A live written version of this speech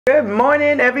Good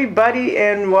morning, everybody,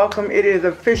 and welcome. It is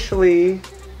officially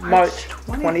March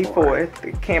 24th.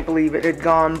 I can't believe it had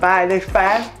gone by this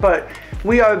fast, but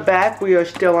we are back. We are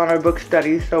still on our book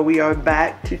study, so we are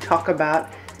back to talk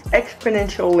about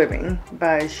Exponential Living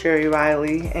by Sheri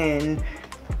Riley. And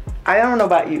I don't know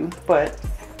about you, but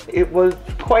it was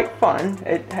quite fun.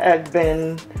 It had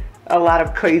been a lot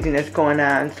of craziness going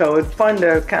on, so it's fun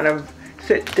to kind of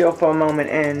sit still for a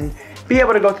moment and be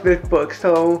able to go through this book.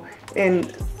 So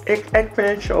in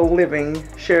Exponential Living,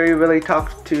 Sheri really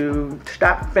talks to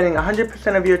stop spending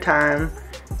 100% of your time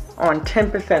on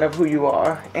 10% of who you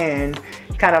are, and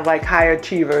kind of like high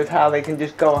achievers, how they can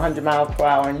just go 100 miles per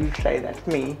hour, and you say that's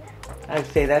me. I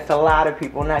say that's a lot of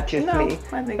people, not just me.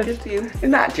 I think it's you.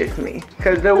 Not just me,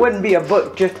 because there wouldn't be a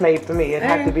book just made for me. It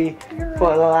had to be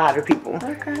for a lot of people.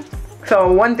 Okay. So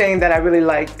one thing that I really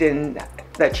liked and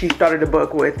that she started the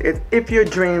book with is, if your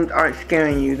dreams aren't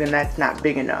scaring you, then that's not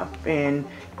big enough. And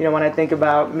you know, when I think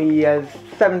about me as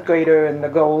 7th grader and the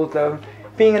goals of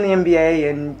being in the NBA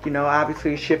and, you know,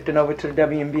 obviously shifting over to the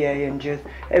WNBA and just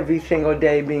every single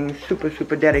day being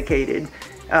super dedicated,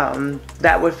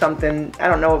 that was something, I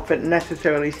don't know if it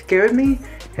necessarily scared me.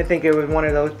 I think it was one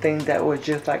of those things that was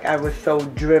just like, I was so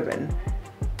driven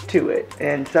to it.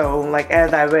 And so, like,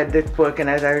 as I read this book and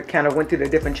as I kind of went through the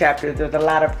different chapters, there's a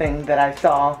lot of things that I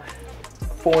saw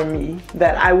for me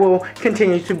that I will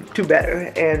continue to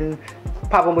better. And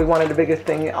probably one of the biggest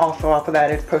things also off of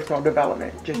that is personal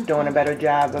development, just doing a better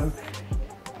job of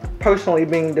personally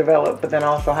being developed, but then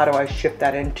also how do I shift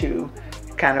that into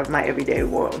kind of my everyday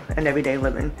world and everyday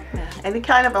living. Yeah. And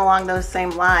kind of along those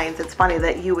same lines, it's funny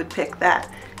that you would pick that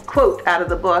quote out of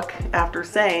the book after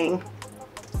saying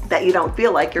that you don't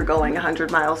feel like you're going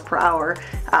 100 miles per hour,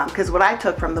 because what I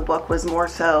took from the book was more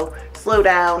so slow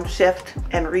down, shift,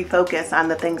 and refocus on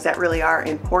the things that really are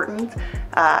important.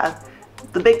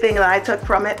 The big thing that I took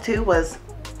from it too was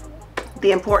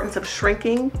the importance of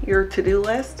shrinking your to-do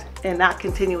list and not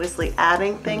continuously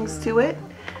adding things to it.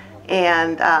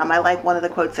 And I like one of the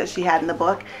quotes that she had in the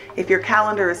book: if your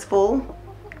calendar is full,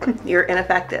 you're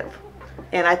ineffective.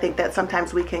 And I think that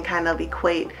sometimes we can kind of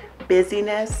equate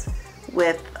busyness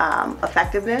with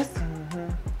effectiveness,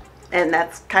 and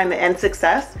that's kind of, and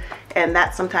success, and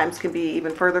that sometimes can be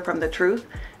even further from the truth.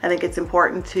 I think it's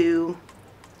important to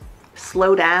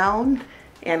slow down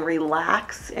and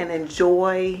relax and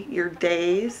enjoy your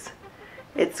days.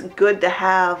 It's good to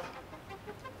have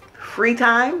free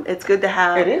time. It's good to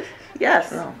have, It is?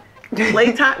 Yes. No.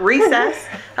 Playtime, recess,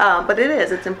 but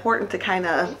it's important to kind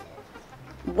of,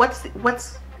 what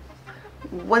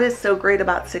is so great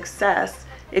about success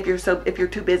if you're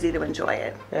too busy to enjoy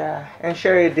it. Yeah, and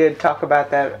Sheri did talk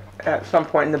about that at some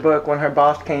point in the book when her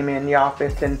boss came in the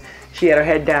office and she had her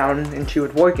head down and she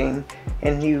was working,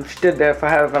 and he stood there for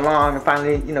however long, and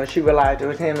finally, you know, she realized it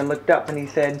was him and looked up and he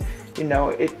said, you know,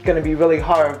 it's going to be really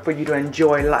hard for you to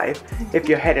enjoy life if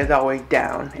your head is always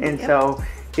down. And so,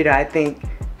 you know, I think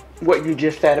what you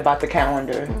just said about the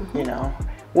calendar, you know,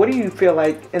 what do you feel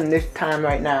like in this time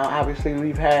right now? Obviously,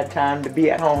 we've had time to be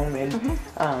at home,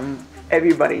 and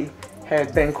everybody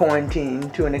has been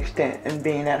quarantined to an extent and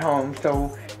being at home.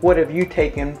 So what have you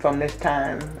taken from this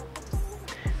time?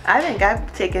 I think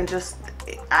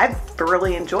I've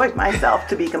thoroughly enjoyed myself,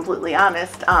 to be completely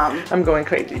honest. I'm going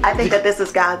crazy. I think that this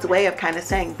is God's way of kind of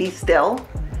saying, be still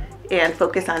and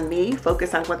focus on me,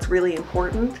 focus on what's really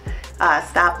important.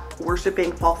 Stop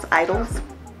worshiping false idols.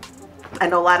 I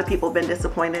know a lot of people have been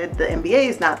disappointed the NBA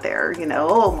is not there, you know,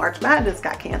 oh, March Madness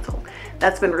got canceled.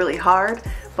 That's been really hard,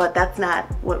 but that's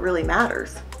not what really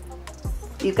matters.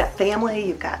 You've got family,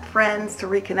 you've got friends to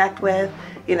reconnect with,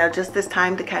 you know, just this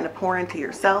time to kind of pour into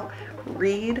yourself,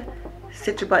 read,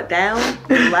 sit your butt down,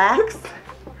 relax.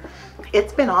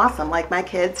 It's been awesome. Like my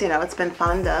kids, you know, it's been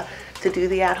fun to do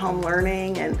the at-home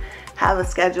learning and have a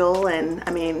schedule. And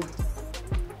I mean,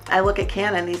 I look at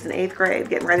Cannon, he's in 8th grade,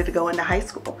 getting ready to go into high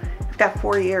school. I've got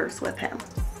 4 years with him.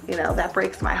 You know, that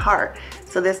breaks my heart.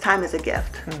 So this time is a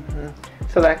gift.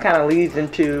 So that kind of leads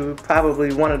into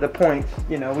probably one of the points,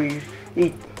 you know, we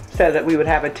said that we would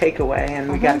have a takeaway,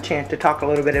 and we got a chance to talk a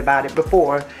little bit about it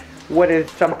before. What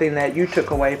is something that you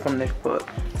took away from this book?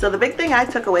 So the big thing I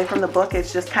took away from the book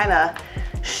is just kind of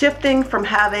shifting from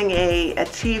having a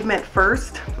achievement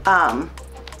first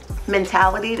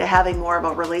mentality to having more of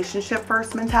a relationship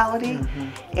first mentality,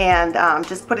 and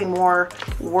just putting more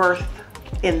worth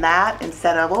in that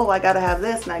instead of, oh, I got to have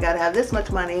this and I got to have this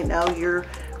much money. No, your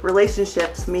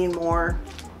relationships mean more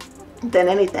than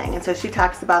anything. And so she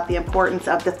talks about the importance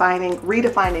of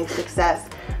redefining success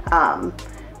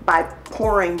by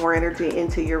pouring more energy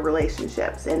into your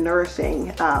relationships and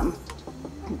nourishing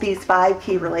these 5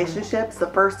 key relationships. The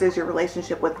first is your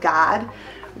relationship with God,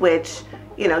 which,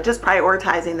 you know, just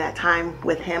prioritizing that time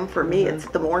with Him. For me, it's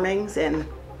the mornings, and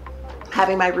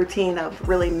having my routine of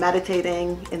really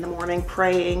meditating in the morning,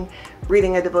 praying,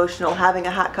 reading a devotional, having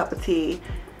a hot cup of tea.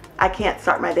 I can't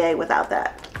start my day without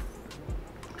that.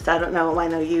 So I don't know, I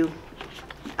know you.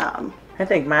 I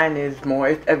think mine is more,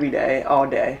 it's every day, all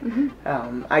day.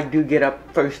 I do get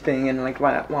up first thing, and like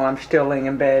while I'm still laying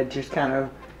in bed, just kind of,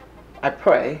 I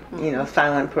pray, you know,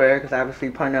 silent prayer, because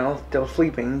obviously Parnell's still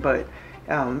sleeping, but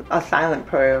a silent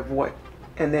prayer of what,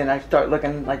 and then I start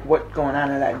looking like what's going on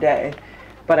in that day.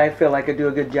 But I feel like I do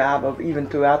a good job of, even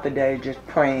throughout the day, just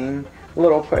praying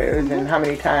little prayers. And how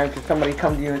many times does somebody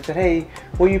come to you and say, hey,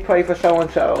 will you pray for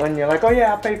so-and-so? And you're like, oh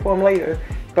yeah, I'll pray for them later.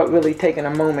 But really taking a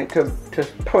moment to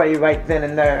pray right then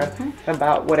and there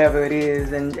about whatever it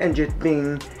is, and just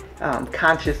being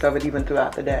conscious of it even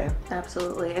throughout the day.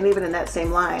 Absolutely. And even in that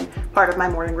same line, part of my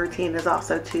morning routine is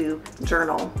also to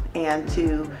journal and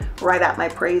to write out my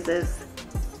praises,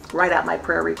 write out my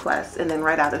prayer requests, and then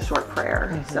write out a short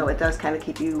prayer. So it does kind of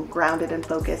keep you grounded and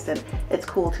focused, and it's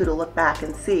cool too to look back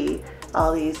and see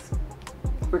all these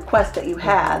requests that you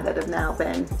had that have now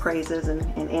been praises and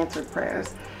answered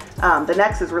prayers. The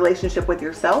next is relationship with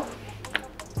yourself.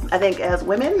 I think as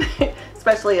women,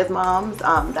 especially as moms,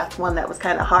 that's one that was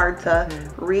kind of hard to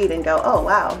read and go, oh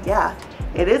wow, yeah,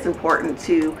 it is important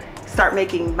to start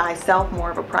making myself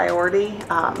more of a priority.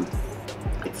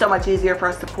 It's so much easier for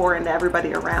us to pour into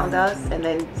everybody around us and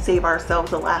then save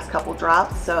ourselves the last couple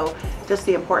drops. So just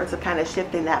the importance of kind of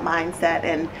shifting that mindset.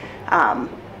 And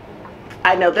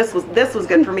I know this was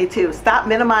good for me too. Stop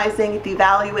minimizing,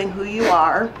 devaluing who you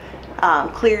are.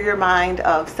 Clear your mind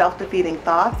of self-defeating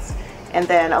thoughts, and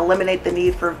then eliminate the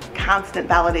need for constant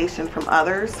validation from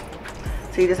others.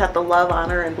 So you just have to love,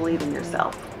 honor, and believe in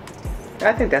yourself.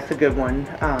 I think that's a good one.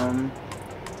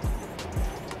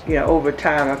 You know, over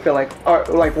time, I feel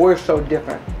like we're so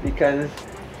different, because,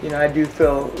 you know, I do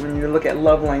feel when you look at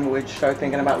love language, start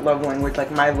thinking about love language,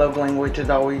 like my love language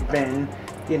has always been,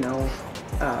 you know,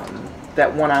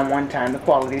 that one-on-one time, the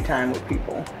quality time with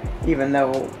people. Even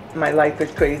though my life is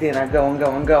crazy and I go and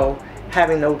go and go,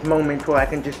 having those moments where I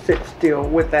can just sit still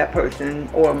with that person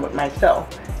or with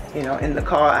myself. You know, in the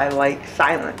car, I like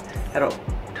silent. I don't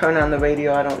turn on the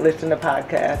radio, I don't listen to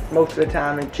podcasts. Most of the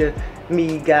time it's just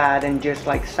me, God, and just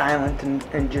like silent,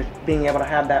 and just being able to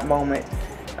have that moment.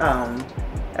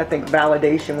 I think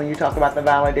validation, when you talk about the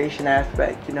validation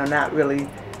aspect, you know, not really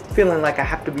feeling like I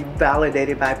have to be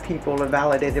validated by people or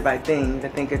validated by things. I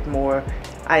think it's more,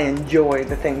 I enjoy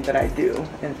the things that I do.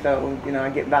 And so, you know, I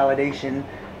get validation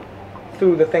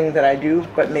through the things that I do,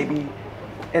 but maybe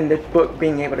in this book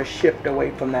being able to shift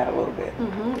away from that a little bit.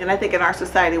 And I think in our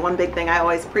society, one big thing I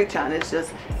always preach on is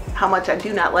just how much I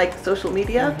do not like social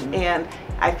media. And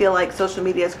I feel like social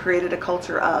media has created a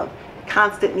culture of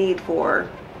constant need for,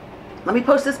 let me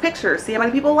post this picture, see how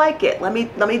many people like it, let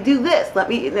me do this, let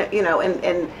me, you know,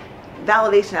 and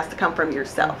validation has to come from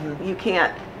yourself. You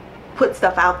can't put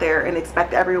stuff out there and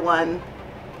expect everyone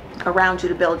around you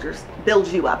to build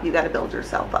you up. You got to build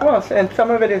yourself up. Well, and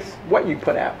some of it is what you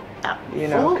put out. You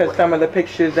know, because some of the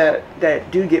pictures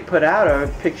that do get put out are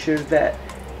pictures that,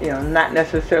 you know, not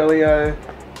necessarily are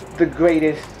the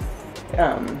greatest,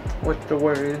 what's the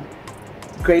word,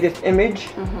 greatest image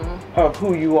of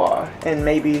who you are. And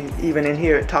maybe even in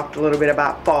here it talked a little bit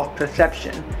about false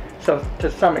perception. So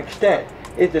to some extent,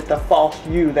 is it the false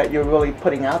you that you're really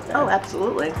putting out there? Oh,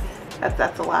 absolutely.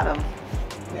 That's a lot of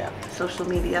social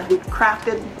media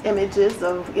crafted images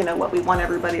of, you know, what we want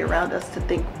everybody around us to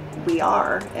think we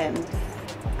are. And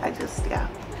I just,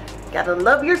 gotta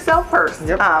love yourself first.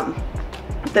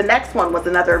 The next one was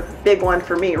another big one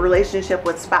for me, relationship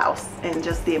with spouse, and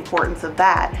just the importance of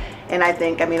that. And I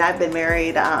think, I mean, I've been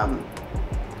married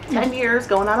 10 years,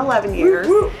 going on 11 years.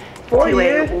 4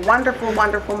 years. A wonderful,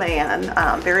 wonderful man,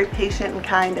 very patient and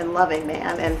kind and loving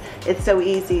man. And it's so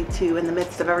easy to, in the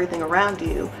midst of everything around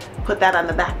you, put that on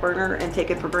the back burner and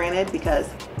take it for granted because,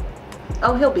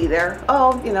 oh, he'll be there.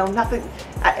 Oh, you know, nothing.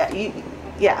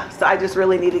 So I just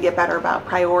really need to get better about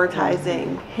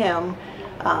prioritizing him,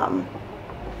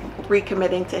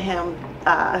 recommitting to him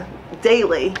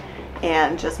daily,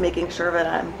 and just making sure that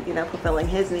I'm, you know, fulfilling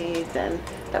his needs and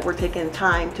that we're taking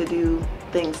time to do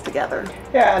things together.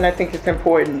 Yeah, and I think it's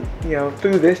important, you know,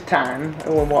 through this time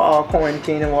when we're all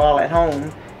quarantined and we're all at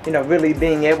home, you know, really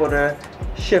being able to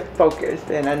shift focus.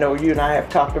 And I know you and I have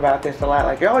talked about this a lot,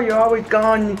 like, oh, you're always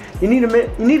gone, you need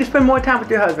to spend more time with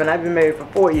your husband. I've been married for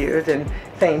 4 years, and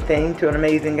same thing, to an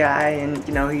amazing guy, and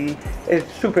you know, he is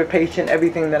super patient.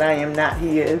 Everything that I am not,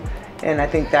 he is. And I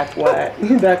think that's why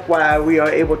that's why we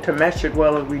are able to mesh it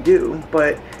well as we do.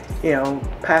 But, you know,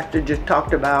 Pastor just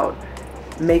talked about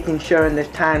making sure in this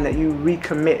time that you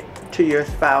recommit to your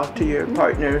spouse, to your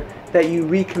partner, that you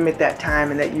recommit that time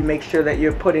and that you make sure that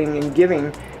you're putting and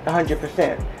giving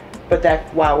 100%. But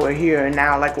that's why we're here and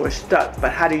now, like, we're stuck.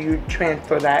 But how do you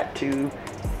transfer that to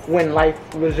when life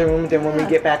resumes and when we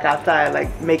get back outside,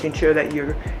 like making sure that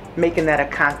you're making that a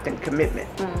constant commitment.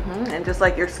 And just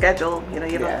like your schedule, you know,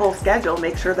 you have a full schedule,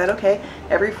 make sure that, okay,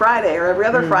 every Friday or every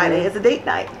other Friday is a date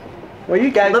night. Well,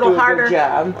 you guys do a good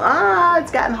job.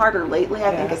 It's gotten harder lately,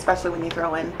 I think, especially when you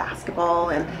throw in basketball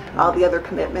and all the other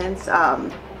commitments,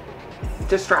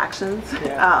 distractions,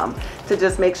 to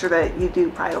just make sure that you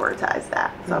do prioritize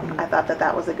that. So I thought that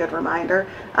that was a good reminder.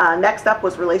 Next up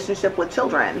was relationship with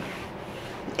children,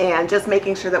 and just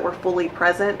making sure that we're fully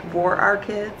present for our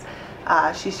kids.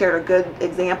 She shared a good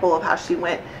example of how she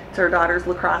went to her daughter's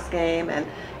lacrosse game, and,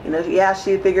 you know,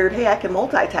 she figured, hey, I can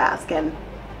multitask and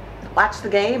watch the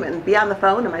game and be on the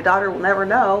phone and my daughter will never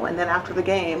know. And then after the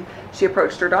game, she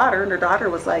approached her daughter and her daughter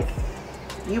was like,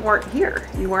 you weren't here,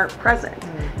 you weren't present.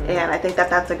 And I think that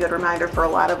that's a good reminder for a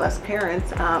lot of us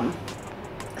parents,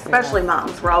 especially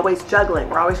moms. We're always juggling,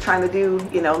 we're always trying to do,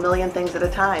 you know, a million things at a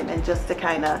time, and just to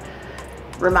kind of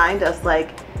remind us,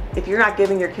 like, if you're not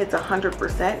giving your kids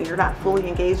 100% and you're not fully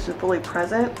engaged and fully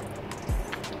present,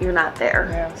 you're not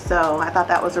there. So I thought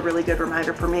that was a really good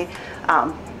reminder for me.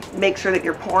 Make sure that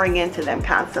you're pouring into them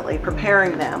constantly,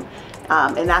 preparing them,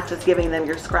 and not just giving them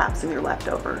your scraps and your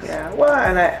leftovers. Well,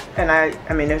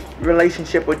 I mean, it's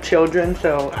relationship with children.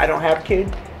 So I don't have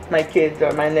kids. My kids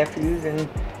are my nephews, and,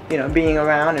 you know, being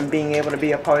around and being able to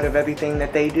be a part of everything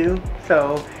that they do.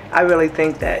 So I really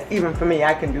think that even for me,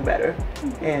 I can do better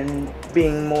in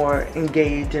being more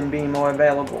engaged and being more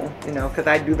available, you know, because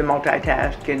I do the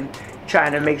multitask and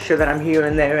trying to make sure that I'm here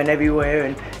and there and everywhere,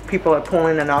 and people are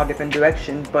pulling in all different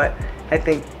directions. But I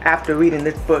think after reading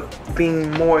this book,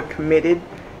 being more committed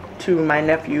to my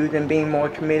nephews and being more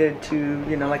committed to,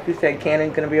 you know, like you said,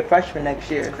 Cannon's going to be a freshman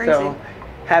next year. So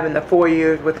having the 4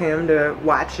 years with him to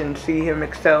watch and see him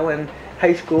excel in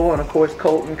high school, and of course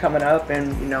Colton coming up,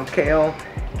 and, you know, Kale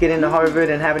getting to Harvard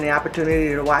and having the opportunity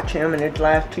to watch him in his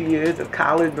last 2 years of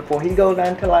college before he goes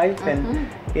on to life, and,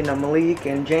 you know, Malik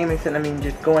and Jameson, I mean,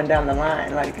 just going down the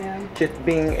line, like just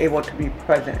being able to be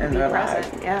present in their lives.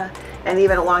 And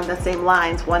even along the same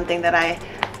lines, one thing that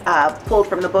I pulled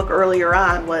from the book earlier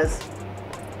on was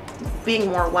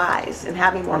being more wise and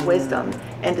having more wisdom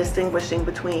and distinguishing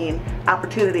between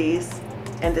opportunities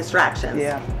and distractions.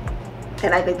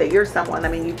 And I think that you're someone, I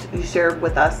mean, you shared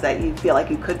with us that you feel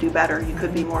like you could do better, you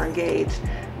could be more engaged,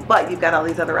 but you've got all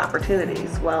these other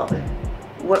opportunities. Well,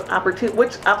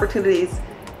 which opportunities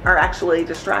are actually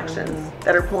distractions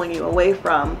that are pulling you away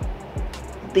from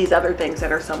these other things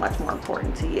that are so much more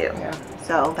important to you?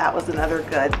 So that was another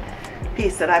good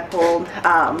piece that I pulled.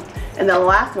 And then the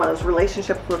last one was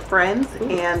relationships with friends,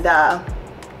 and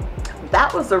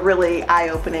that was a really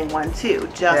eye-opening one too.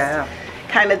 Just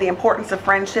kind of the importance of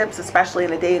friendships, especially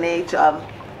in a day and age of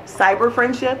cyber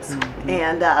friendships,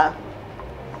 and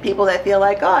people that feel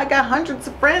like, oh, I got hundreds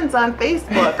of friends on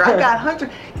Facebook, or I got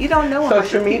hundreds. You don't know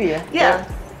social media.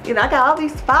 You know, I got all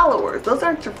these followers. Those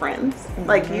aren't your friends.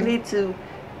 Like, you need to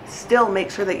still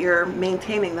make sure that you're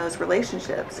maintaining those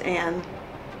relationships and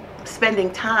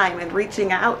spending time and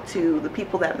reaching out to the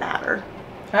people that matter.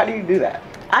 How do you do that?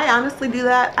 I honestly do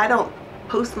that. I don't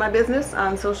post my business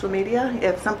on social media.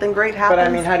 If something great happens. But I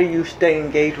mean, how do you stay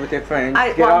engaged with your friends?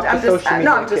 I'm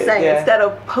just saying, instead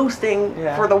of posting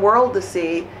for the world to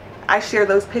see, I share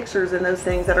those pictures and those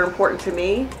things that are important to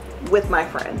me with my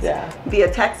friends.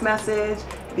 Via text message,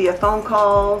 via phone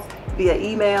calls, via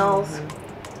emails.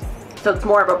 So it's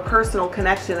more of a personal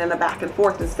connection and a back and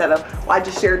forth, instead of, well, I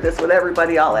just shared this with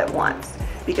everybody all at once.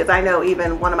 Because I know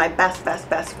even one of my best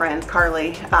friends,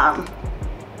 Carly,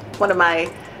 one of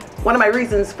my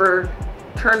reasons for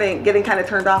getting kind of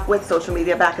turned off with social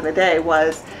media back in the day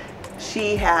was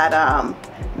she had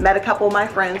met a couple of my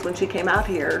friends when she came out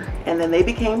here, and then they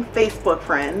became Facebook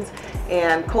friends.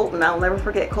 And Colton, I'll never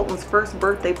forget Colton's first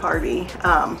birthday party.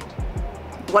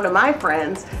 One of my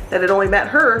friends that had only met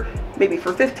her maybe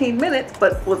for 15 minutes,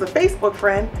 but was a Facebook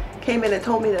friend, came in and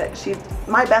told me that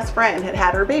my best friend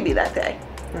had her baby that day.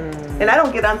 And I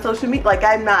don't get on social media, like,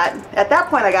 I'm not, at that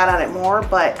point I got on it more,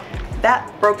 but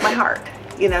that broke my heart.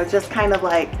 You know, just kind of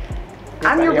like,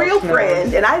 I'm your real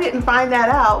friend, and I didn't find that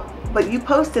out, but you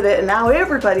posted it, and now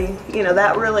everybody, you know,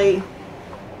 that really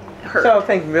hurt. So I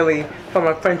think really, from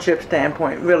a friendship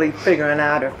standpoint, really figuring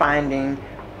out or finding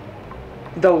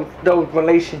those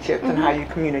relationships and how you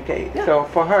communicate. So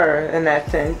for her, in that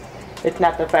sense, It's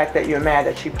not the fact that you're mad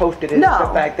that she posted it. No. It's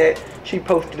the fact that she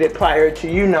posted it prior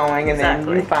to you knowing, and then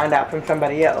you find out from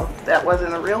somebody else. That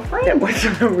wasn't a real friend. That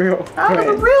wasn't a real friend. I was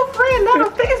a real friend, not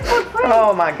a Facebook friend.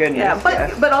 Oh my goodness. Yeah, but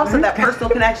yes. but also that personal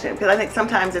connection, because I think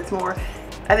sometimes it's more.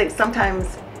 I think sometimes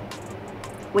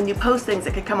when you post things,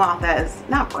 it could come off as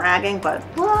not bragging, but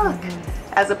look,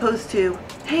 as opposed to,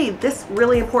 hey, this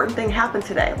really important thing happened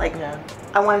today. Like,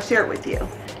 I want to share it with you.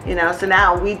 You know, so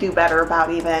now we do better about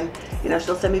even, you know,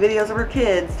 she'll send me videos of her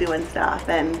kids doing stuff,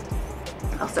 and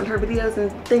I'll send her videos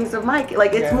and things of my,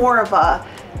 like, it's more of a,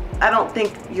 I don't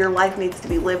think your life needs to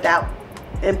be lived out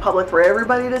in public for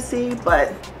everybody to see,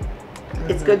 but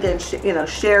it's good to, you know,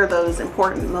 share those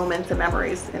important moments and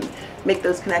memories and make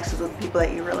those connections with people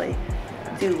that you really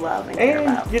do love and care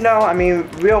about. You know, I mean,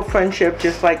 real friendship,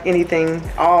 just like anything,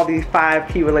 all these 5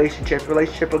 key relationships,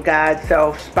 relationship with God,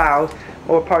 self, spouse,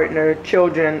 or partner,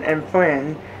 children, and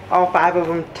friend, all 5 of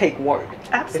them take work.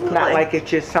 Absolutely. It's not like it's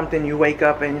just something you wake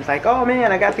up and it's like, oh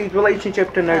man, I got these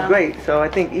relationships and they're great. So I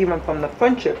think even from the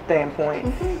friendship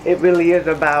standpoint, it really is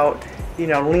about, you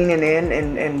know, leaning in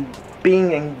and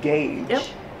being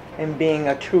engaged and being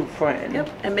a true friend.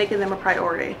 And making them a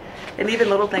priority. And even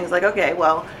little things like, okay,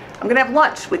 well, I'm going to have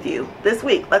lunch with you this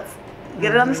week. Let's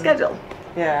get it on the schedule.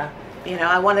 Yeah. You know,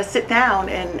 I want to sit down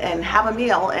and have a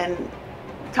meal and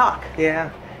talk.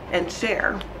 And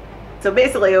share. So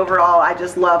basically, overall, I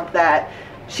just loved that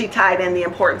she tied in the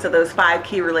importance of those 5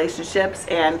 key relationships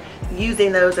and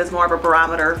using those as more of a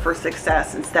barometer for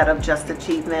success instead of just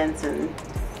achievements and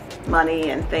money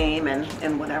and fame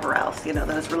and whatever else. You know,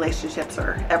 those relationships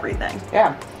are everything.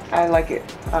 Yeah, I like it.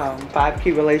 5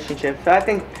 key relationships. So I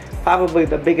think probably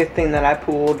the biggest thing that I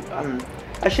pulled,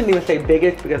 I shouldn't even say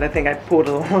biggest because I think I pulled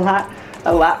a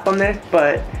lot from this,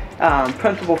 but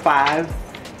principle 5,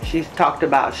 she's talked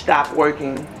about stop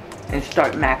working and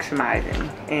start maximizing.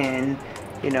 And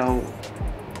you know,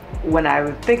 when I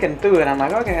was thinking through it, I'm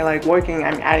like, okay, like working,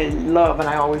 I mean, I love, and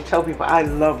I always tell people, I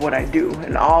love what I do,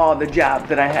 and all the jobs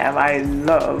that I have, I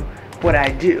love what I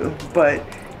do. But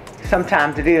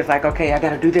sometimes it is like, okay, I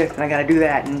gotta do this and I gotta do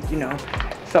that, and you know,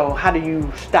 so how do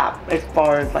you stop as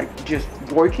far as like just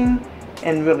working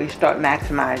and really start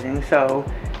maximizing? So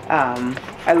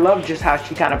I love just how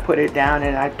she kind of put it down,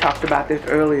 and I talked about this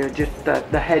earlier, just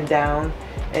the head down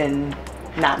and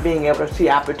not being able to see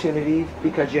opportunities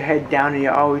because you're head down and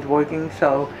you're always working.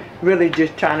 So really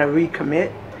just trying to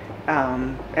recommit.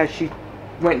 As she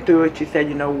went through it, she said,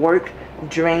 you know, work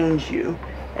drains you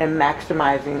and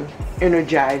maximizing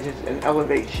energizes and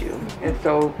elevates you. And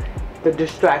so the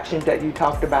distractions that you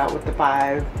talked about with the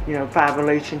 5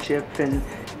 relationships and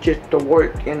just the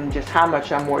work and just how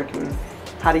much I'm working,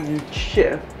 how do you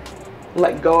shift,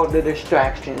 let go of the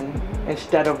distraction,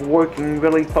 instead of working,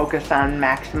 really focus on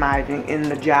maximizing in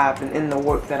the job and in the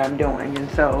work that I'm doing. And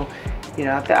so, you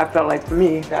know, I felt like for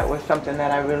me, that was something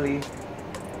that I really,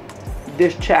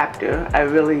 this chapter, I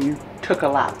really took a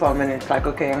lot from, and it's like,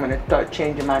 okay, I'm going to start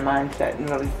changing my mindset and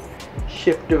really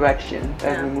shift direction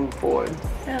as we move forward.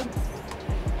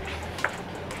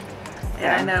 And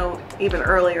I know even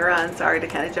earlier on, sorry to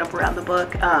kind of jump around the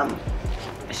book,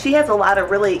 she has a lot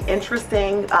of really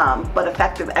interesting but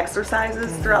effective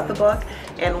exercises throughout the book.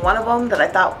 And one of them that I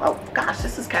thought, oh gosh,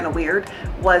 this is kind of weird,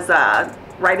 was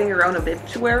writing your own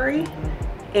obituary.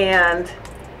 And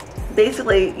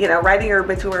basically, you know, writing your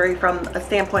obituary from a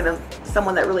standpoint of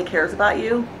someone that really cares about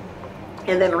you,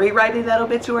 and then rewriting that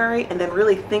obituary, and then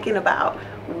really thinking about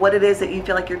what it is that you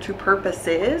feel like your true purpose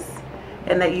is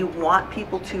and that you want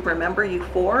people to remember you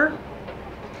for.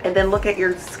 And then look at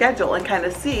your schedule and kind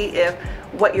of see if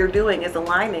what you're doing is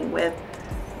aligning with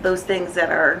those things that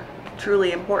are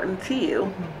truly important to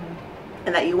you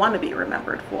and that you want to be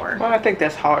remembered for. Well, I think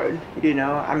that's hard, you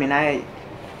know. I mean,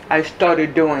 I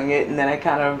started doing it, and then I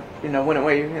kind of, you know, went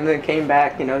away and then came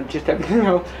back, you know, just everything, you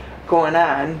know, going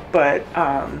on. But,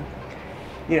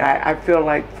 you know, I feel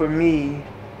like for me,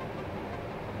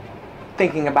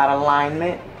 thinking about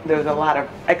alignment, there's a lot of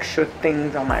extra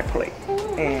things on my plate.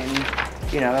 And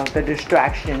you know, the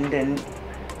distraction,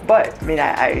 but I mean,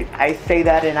 I say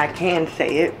that and I can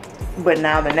say it, but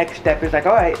now the next step is like,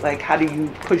 all right, like how do you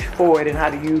push forward and how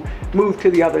do you move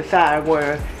to the other side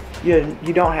where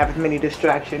you don't have as many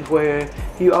distractions, where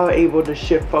you are able to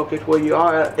shift focus, where you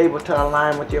are able to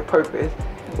align with your purpose,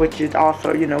 which is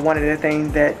also, you know, one of the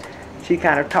things that she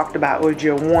kind of talked about was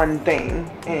your one thing.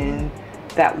 And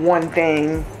that one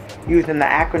thing, using the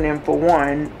acronym for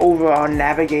one, overall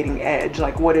navigating edge,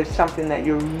 like what is something that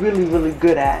you're really, really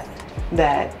good at,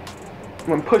 that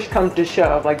when push comes to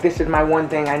shove, like this is my one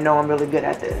thing, I know I'm really good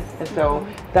at this. And so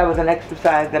that was an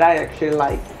exercise that I actually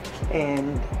liked,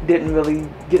 and didn't really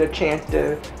get a chance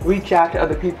to reach out to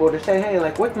other people to say, hey,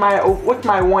 like, what's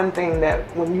my one thing that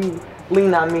when you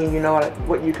lean on me, you know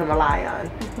what you can rely on.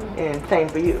 And same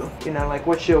for you, you know, like,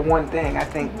 what's your one thing? I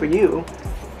think for you,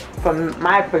 from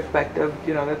my perspective,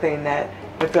 you know, the thing that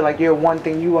I feel like your one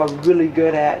thing you are really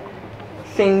good at,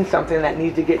 seeing something that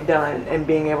needs to get done and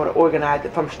being able to organize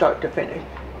it from start to finish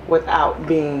without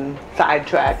being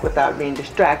sidetracked, without being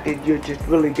distracted. You're just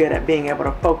really good at being able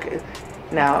to focus.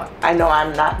 Now, I know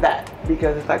I'm not that,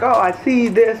 because it's like, oh, I see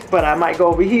this, but I might go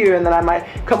over here, and then I might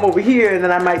come over here, and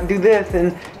then I might do this,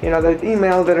 and, you know, there's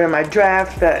emails that are in my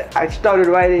drafts that I started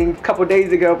writing a couple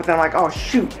days ago, but then I'm like, oh,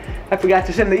 shoot, I forgot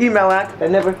to send the email out, I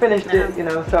never finished it, you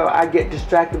know, so I get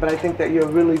distracted. But I think that you're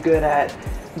really good at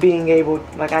being able,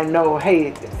 like, I know,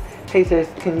 hey sis,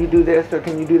 can you do this, or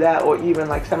can you do that, or even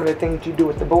like some of the things you do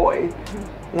with the boys.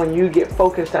 When you get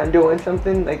focused on doing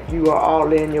something, like, you are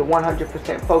all in, you're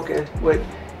 100% focused, which,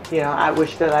 you know, I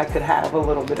wish that I could have a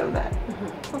little bit of that.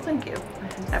 Well, thank you.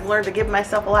 I've learned to give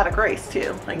myself a lot of grace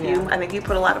too. Like, I think you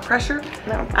put a lot of pressure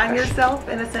on yourself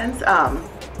in a sense.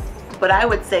 But I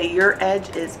would say your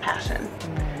edge is passion.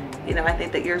 You know, I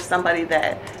think that you're somebody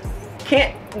that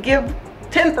can't give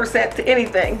 10% to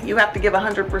anything. You have to give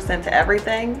 100% to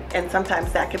everything, and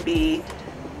sometimes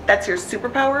that's your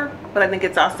superpower, but I think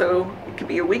it could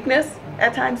be your weakness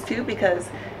at times too, because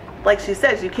like she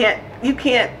says, you can't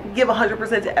give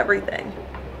 100% to everything.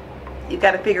 You've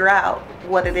got to figure out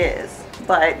what it is.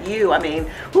 But I mean,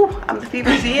 I'm the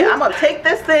fever seed. I'm gonna take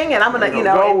this thing and I'm gonna, you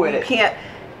know, and you can't,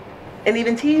 and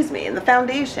even tease me in the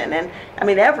foundation, and I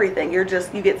mean everything. You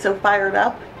get so fired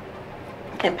up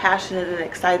and passionate and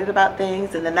excited about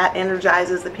things, and then that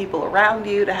energizes the people around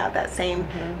you to have that same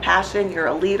passion. You're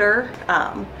a leader.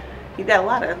 You've got a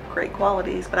lot of great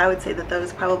qualities, but I would say that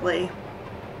those probably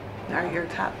are your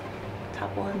top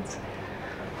ones.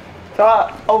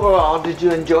 So overall, did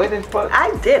you enjoy this book?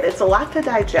 I did. It's a lot to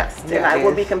digest, and I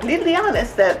will be completely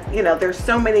honest that, you know, there's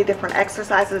so many different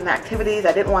exercises and activities.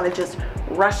 I didn't want to just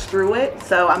rush through it,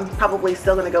 so I'm probably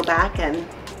still going to go back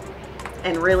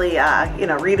and really, you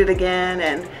know, read it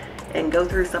again and go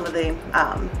through some of the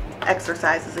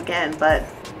exercises again. But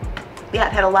yeah,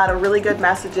 it had a lot of really good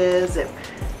messages. It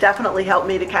definitely helped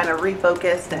me to kind of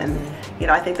refocus, and you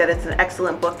know, I think that it's an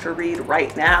excellent book to read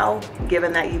right now,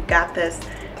 given that you've got this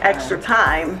extra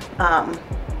time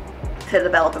to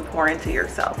develop and pour into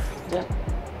yourself. Yeah.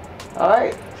 All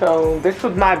right, so this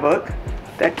was my book,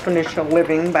 Exponential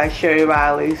Living by Sheri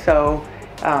Riley. So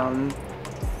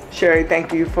Sheri,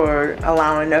 thank you for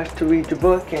allowing us to read your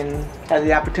book, and had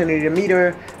the opportunity to meet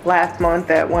her last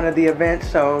month at one of the events.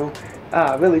 So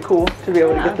really cool to be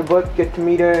able to get the book, get to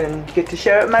meet her, and get to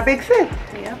share it with my big sis.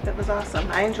 Yeah, that was awesome.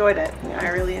 I enjoyed it. I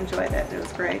really enjoyed it. It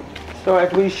was great. So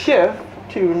as we shift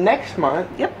to next month,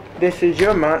 this is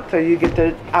your month, so you get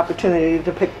the opportunity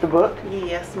to pick the book.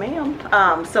 Yes,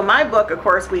 ma'am. So my book, of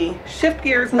course, we shift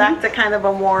gears back to kind of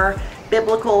a more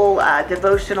biblical,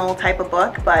 devotional type of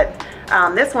book, but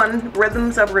this one,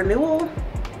 Rhythms of Renewal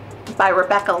by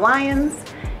Rebecca Lyons,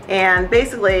 and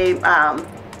basically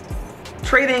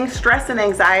trading stress and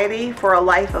anxiety for a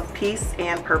life of peace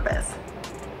and purpose.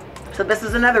 So this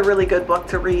is another really good book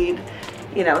to read,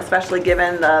 you know, especially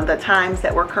given the times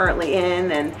that we're currently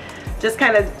in, and just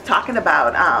kind of talking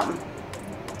about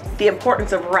the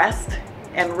importance of rest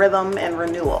and rhythm and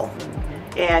renewal.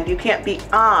 And you can't be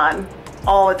on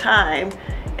all the time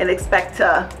and expect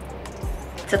to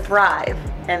thrive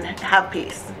and have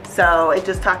peace. So it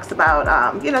just talks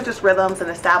about, you know, just rhythms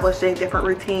and establishing different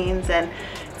routines, and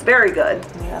it's very good.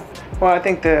 Yeah. Well, I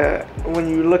think when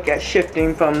you look at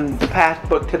shifting from the past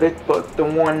book to this book, the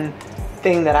one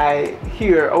thing that I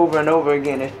hear over and over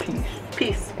again is peace.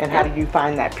 Peace. And how do you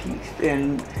find that peace?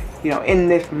 And, you know, in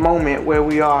this moment where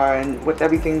we are and with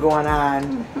everything going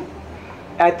on,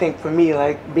 I think for me,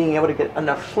 like, being able to get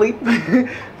enough sleep,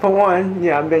 for one,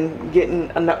 I've been getting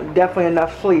definitely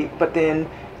enough sleep, but then,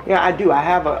 I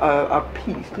have a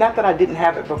peace. Not that I didn't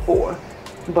have it before,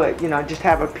 but, I just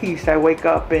have a peace. I wake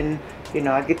up and,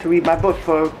 I get to read my book,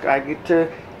 I get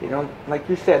to, like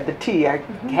you said, the tea. I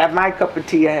have my cup of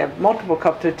tea. I have multiple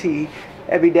cups of tea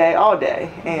every day, all day,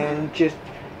 and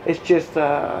it's just,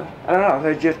 I don't know,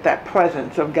 there's just that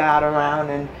presence of God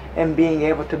around, and being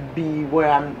able to be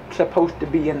where I'm supposed to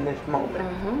be in this moment.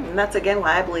 And that's again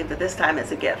why I believe that this time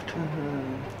is a gift.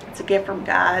 It's a gift from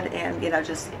God, and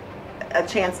just a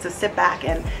chance to sit back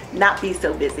and not be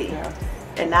so busy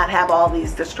and not have all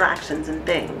these distractions and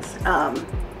things.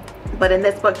 But in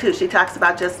this book too, she talks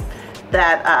about just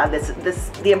that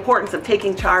the importance of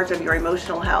taking charge of your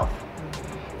emotional health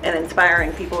and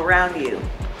inspiring people around you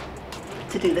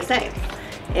to do the same.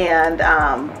 And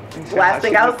last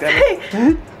thing I'll say,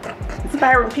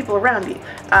 inspiring people around you.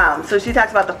 So she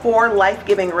talks about the 4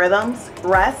 life-giving rhythms: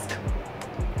 rest,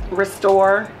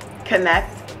 restore,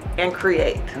 connect, and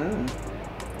create.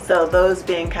 So those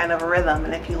being kind of a rhythm.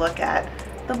 And if you look at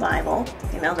the Bible,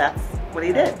 you know, that's what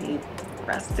he did. He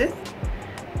rested,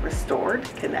 restored,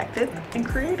 connected, and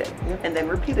created, and then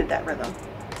repeated that rhythm.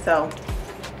 So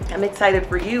I'm excited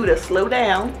for you to slow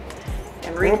down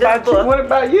and read this book. What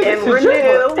about you? And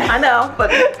renew. I know,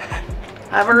 but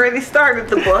I've already started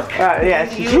the book. Yeah,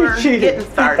 you were getting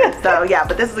started. So yeah,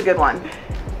 but this is a good one.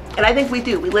 And I think we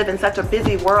do. We live in such a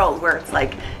busy world where it's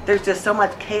like there's just so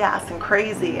much chaos and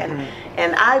crazy. And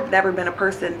I've never been a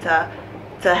person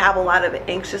to have a lot of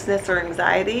anxiousness or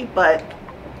anxiety, but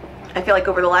I feel like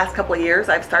over the last couple of years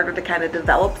I've started to kind of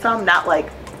develop some, not like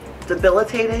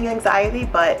debilitating anxiety,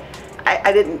 but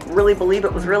I didn't really believe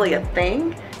it was really a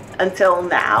thing until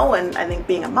now. And I think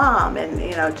being a mom and,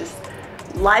 you know, just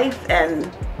life and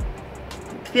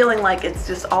feeling like it's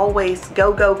just always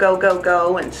go, go, go, go,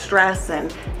 go, and stress,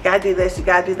 and you gotta do this, you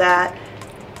gotta do that.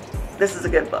 This is a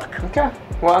good book. Okay.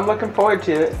 Well, I'm looking forward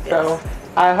to it. Yes. So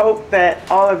I hope that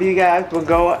all of you guys will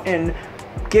go and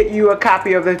get you a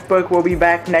copy of this book. We'll be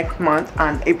back next month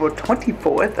on April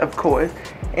 24th, of course.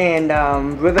 And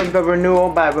Rhythms of Renewal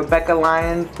by Rebecca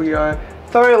Lyons. We are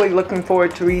thoroughly looking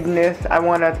forward to reading this. I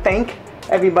want to thank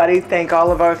everybody, thank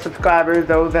all of our subscribers,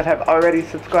 those that have already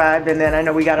subscribed, and then I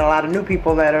know we got a lot of new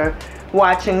people that are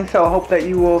watching, so I hope that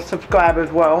you will subscribe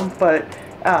as well. But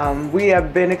we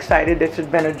have been excited. This has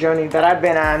been a journey that I've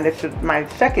been on. This is my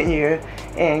 2nd year,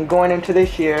 and going into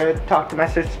this year, talked to my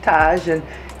sister Taj, and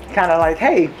kind of like,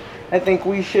 hey, I think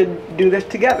we should do this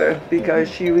together, because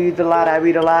she reads a lot, I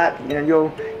read a lot. You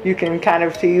know, you can kind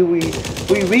of see we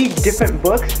read different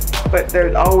books, but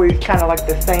there's always kind of like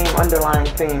the same underlying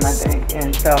theme, I think.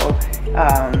 And so,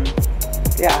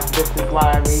 yeah, this is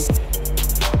why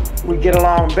we get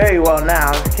along very well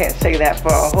now. I can't say that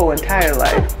for our whole entire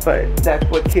life, but that's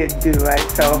what kids do, right?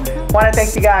 So, want to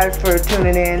thank you guys for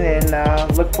tuning in,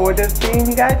 and look forward to seeing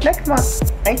you guys next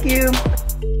month. Thank you.